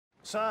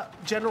Sir,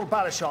 General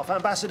Balashov,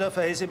 Ambassador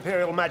for His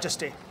Imperial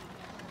Majesty.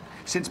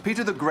 Since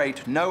Peter the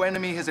Great, no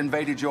enemy has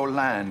invaded your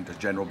land,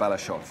 General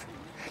Balashov.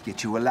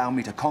 Yet you allow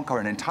me to conquer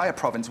an entire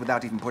province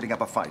without even putting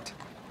up a fight.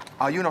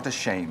 Are you not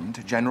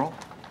ashamed, General?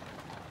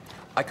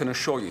 I can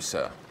assure you,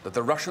 sir, that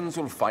the Russians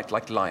will fight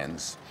like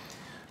lions.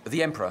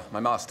 The Emperor, my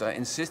master,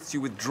 insists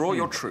you withdraw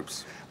your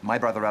troops. My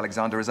brother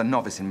Alexander is a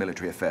novice in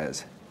military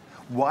affairs.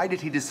 Why did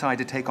he decide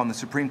to take on the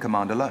Supreme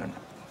Command alone?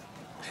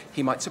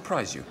 He might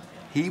surprise you.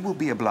 He will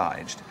be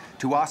obliged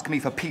to ask me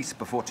for peace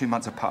before 2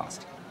 months have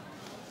passed.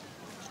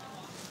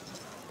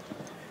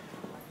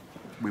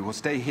 We will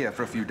stay here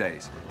for a few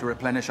days to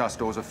replenish our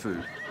stores of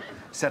food,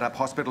 set up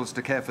hospitals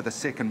to care for the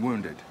sick and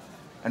wounded,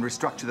 and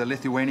restructure the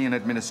Lithuanian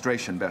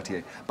administration,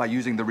 Berthier, by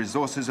using the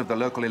resources of the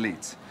local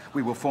elites.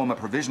 We will form a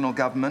provisional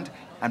government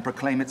and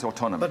proclaim its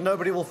autonomy. But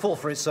nobody will fall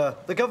for it, sir.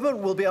 The government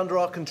will be under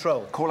our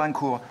control.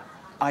 Caulaincourt,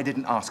 I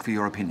didn't ask for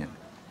your opinion.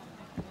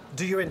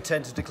 Do you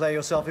intend to declare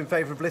yourself in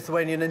favor of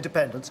Lithuanian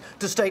independence,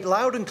 to state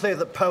loud and clear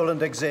that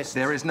Poland exists?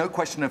 There is no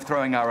question of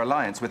throwing our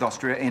alliance with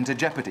Austria into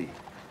jeopardy.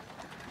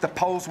 The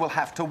Poles will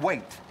have to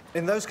wait.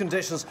 In those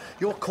conditions,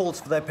 your calls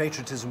for their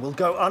patriotism will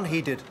go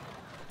unheeded.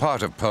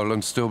 Part of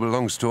Poland still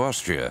belongs to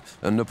Austria,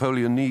 and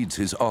Napoleon needs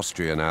his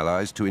Austrian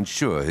allies to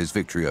ensure his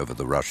victory over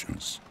the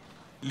Russians.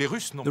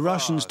 The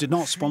Russians did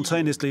not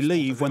spontaneously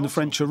leave when the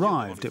French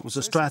arrived. It was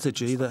a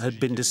strategy that had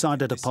been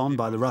decided upon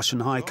by the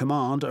Russian High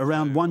Command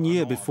around 1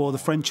 year before the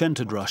French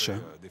entered Russia.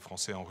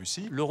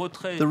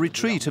 The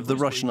retreat of the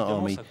Russian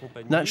army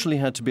naturally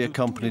had to be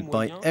accompanied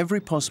by every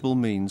possible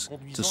means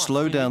to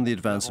slow down the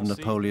advance of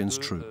Napoleon's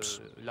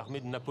troops.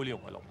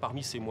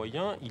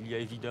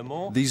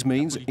 These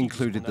means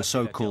included the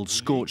so-called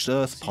scorched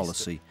earth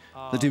policy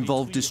that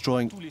involved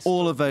destroying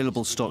all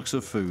available stocks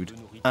of food,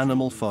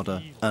 animal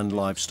fodder and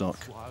livestock.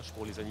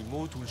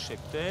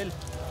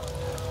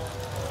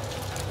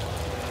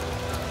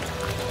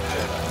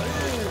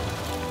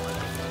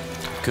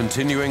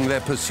 Continuing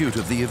their pursuit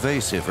of the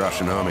evasive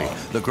Russian army,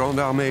 the Grande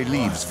Armée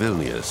leaves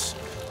Vilnius,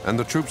 and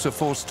the troops are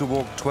forced to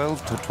walk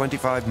 12 to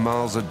 25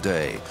 miles a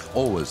day,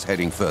 always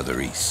heading further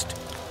east.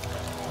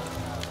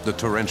 The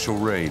torrential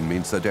rain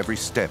means that every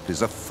step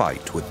is a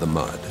fight with the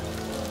mud.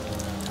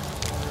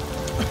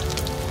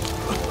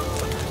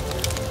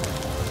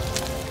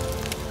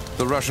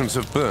 The Russians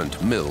have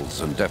burnt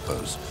mills and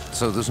depots,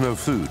 so there's no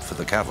food for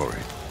the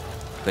cavalry.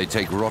 They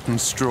take rotten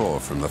straw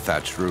from the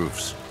thatched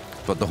roofs,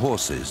 but the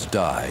horses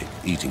die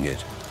eating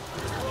it.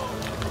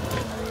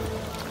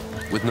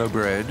 With no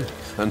bread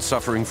and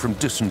suffering from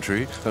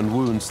dysentery and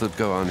wounds that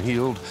go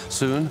unhealed,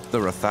 soon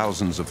there are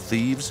thousands of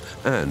thieves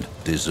and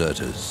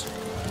deserters.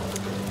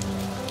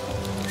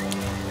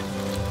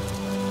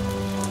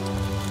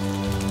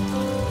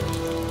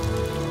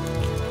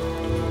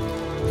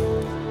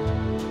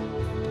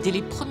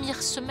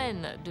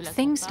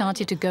 Things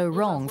started to go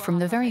wrong from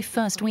the very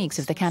first weeks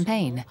of the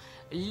campaign.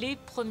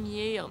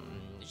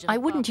 I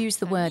wouldn't use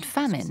the word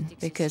famine,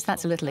 because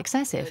that's a little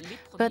excessive,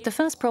 but the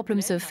first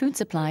problems of food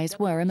supplies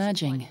were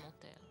emerging.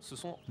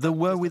 There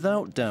were,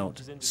 without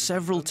doubt,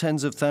 several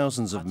tens of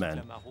thousands of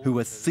men who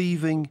were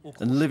thieving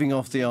and living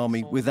off the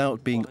army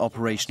without being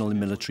operational in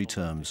military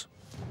terms.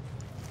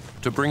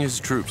 To bring his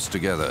troops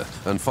together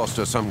and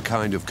foster some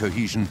kind of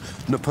cohesion,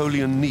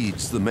 Napoleon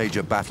needs the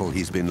major battle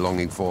he's been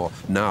longing for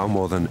now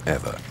more than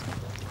ever.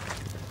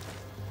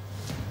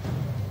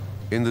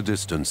 In the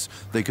distance,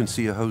 they can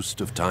see a host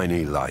of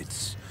tiny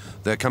lights.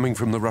 They're coming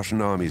from the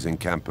Russian army's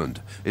encampment.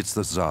 It's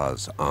the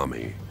Tsar's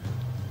army.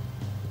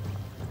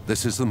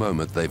 This is the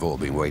moment they've all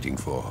been waiting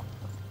for.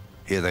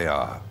 Here they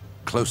are,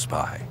 close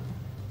by,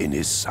 in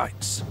his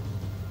sights.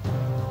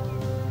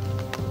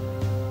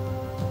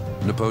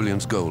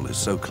 Napoleon's goal is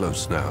so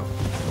close now.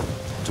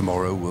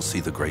 Tomorrow we'll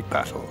see the great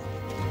battle.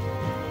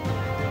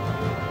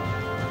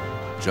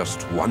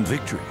 Just one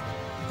victory,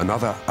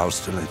 another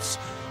Austerlitz,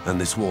 and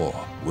this war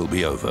will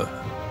be over.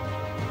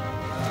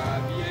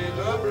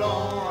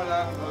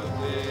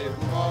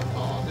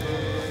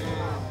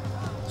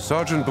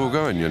 Sergeant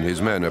Bourgogne and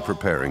his men are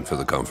preparing for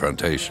the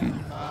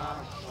confrontation.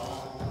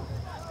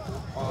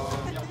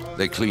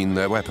 They clean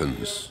their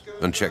weapons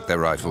and check their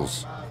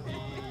rifles.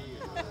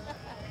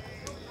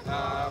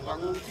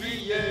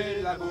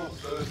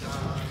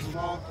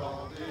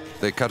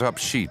 They cut up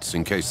sheets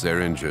in case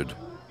they're injured.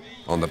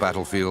 On the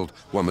battlefield,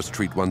 one must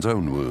treat one's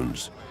own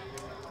wounds.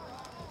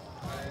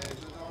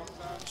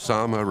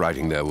 Some are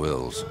writing their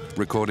wills,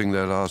 recording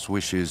their last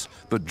wishes,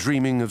 but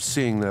dreaming of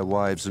seeing their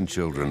wives and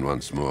children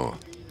once more.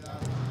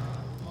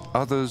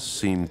 Others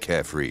seem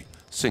carefree,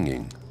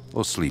 singing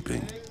or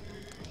sleeping.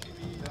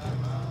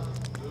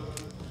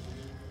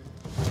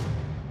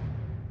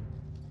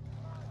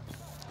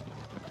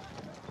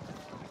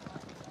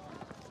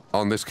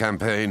 On this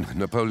campaign,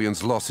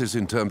 Napoleon's losses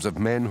in terms of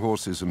men,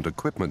 horses, and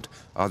equipment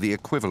are the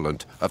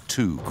equivalent of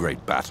 2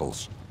 great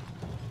battles.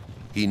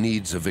 He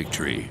needs a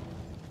victory,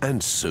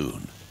 and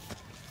soon.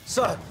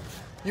 Sir,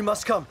 you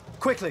must come,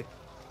 quickly.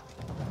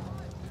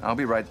 I'll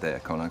be right there,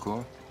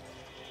 Caulaincourt.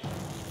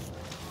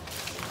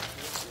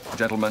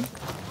 Gentlemen.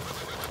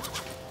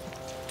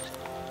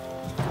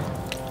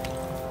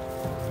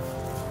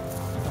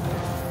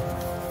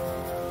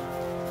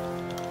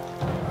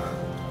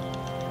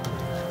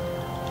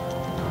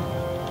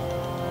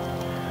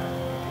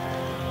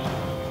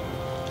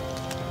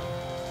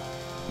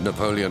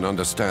 Napoleon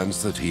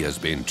understands that he has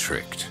been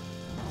tricked.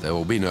 There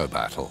will be no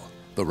battle.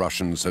 The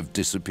Russians have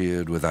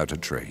disappeared without a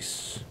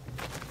trace.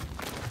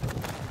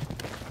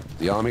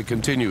 The army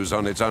continues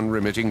on its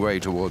unremitting way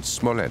towards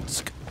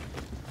Smolensk.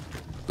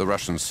 The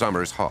Russian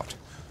summer is hot,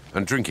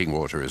 and drinking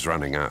water is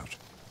running out.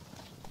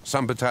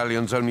 Some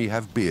battalions only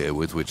have beer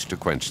with which to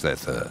quench their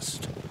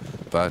thirst,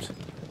 but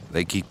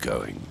they keep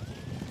going.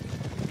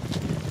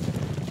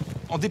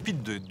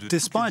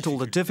 Despite all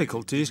the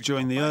difficulties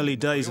during the early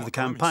days of the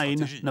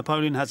campaign,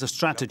 Napoleon has a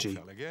strategy.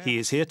 He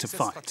is here to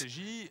fight.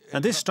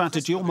 And this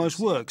strategy almost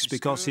works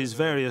because his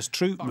various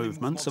troop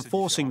movements are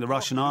forcing the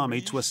Russian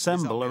army to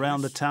assemble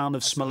around the town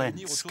of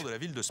Smolensk.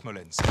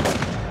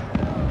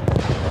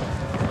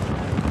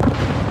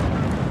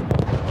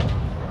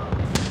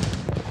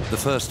 The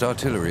first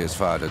artillery is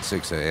fired at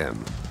 6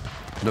 a.m.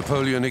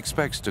 Napoleon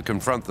expects to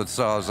confront the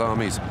Tsar's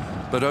armies,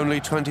 but only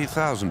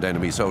 20,000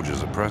 enemy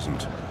soldiers are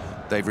present.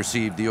 They've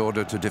received the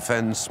order to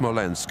defend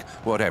Smolensk,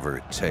 whatever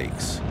it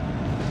takes.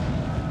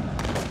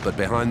 But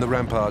behind the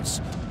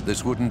ramparts,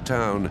 this wooden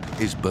town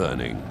is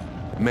burning.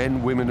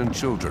 Men, women, and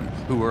children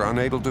who were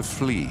unable to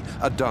flee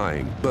are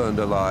dying, burned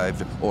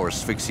alive, or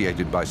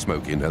asphyxiated by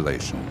smoke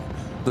inhalation.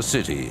 The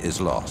city is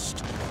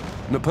lost.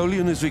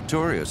 Napoleon is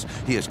victorious.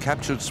 He has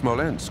captured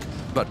Smolensk,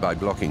 but by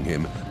blocking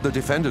him, the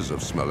defenders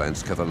of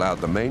Smolensk have allowed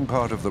the main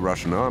part of the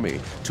Russian army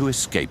to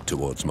escape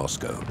towards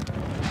Moscow.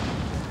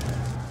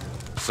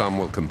 Some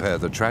will compare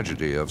the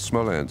tragedy of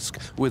Smolensk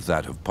with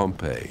that of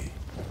Pompeii.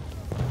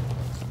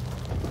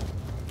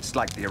 It's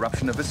like the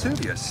eruption of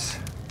Vesuvius.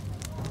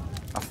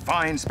 A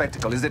fine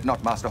spectacle, is it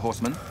not, Master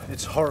Horseman?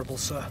 It's horrible,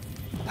 sir.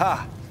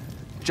 Ha!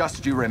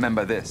 Just you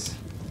remember this.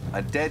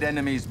 A dead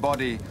enemy's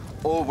body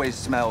always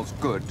smells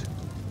good.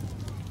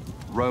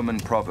 Roman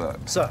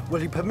proverb. Sir,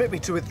 will you permit me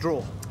to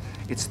withdraw?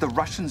 It's the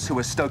Russians who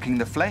are stoking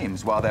the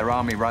flames while their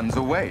army runs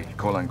away,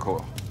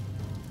 Caulaincourt.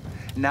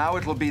 Now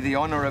it'll be the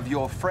honor of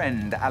your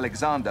friend,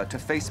 Alexander, to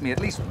face me at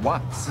least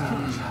once.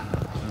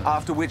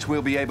 After which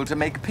we'll be able to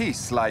make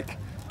peace, like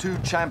two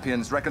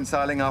champions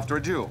reconciling after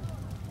a duel.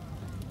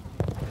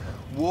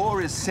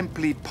 War is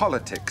simply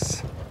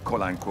politics,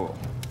 Caulaincourt.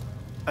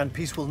 And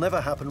peace will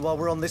never happen while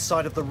we're on this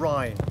side of the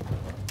Rhine.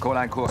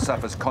 Caulaincourt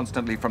suffers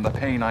constantly from the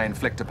pain I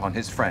inflict upon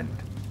his friend.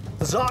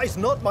 The Tsar is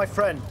not my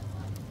friend.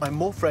 I'm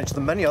more French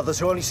than many others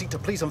who only seek to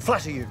please and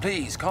flatter you.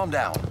 Please, calm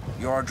down.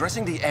 You're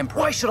addressing the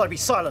Emperor. Why should I be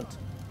silent?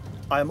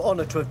 I am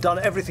honored to have done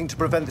everything to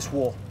prevent this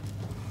war.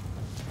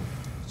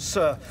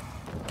 Sir,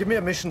 give me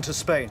a mission to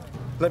Spain.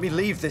 Let me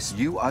leave this.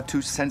 You are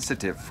too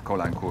sensitive,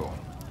 Caulaincourt.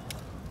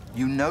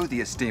 You know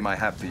the esteem I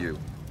have for you.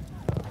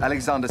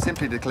 Alexander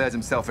simply declares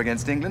himself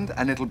against England,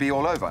 and it'll be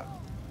all over.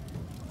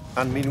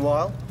 And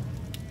meanwhile?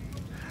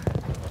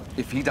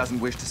 If he doesn't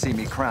wish to see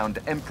me crowned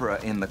emperor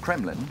in the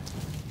Kremlin,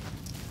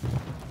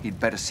 he'd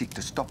better seek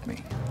to stop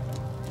me.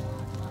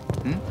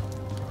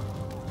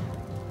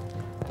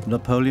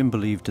 Napoleon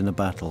believed in a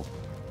battle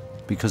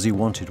because he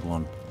wanted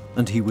one,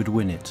 and he would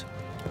win it.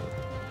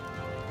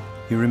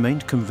 He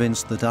remained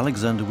convinced that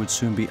Alexander would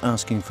soon be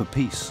asking for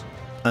peace,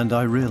 and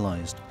I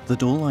realized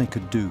that all I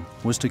could do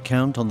was to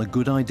count on the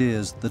good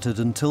ideas that had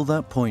until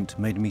that point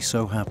made me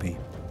so happy.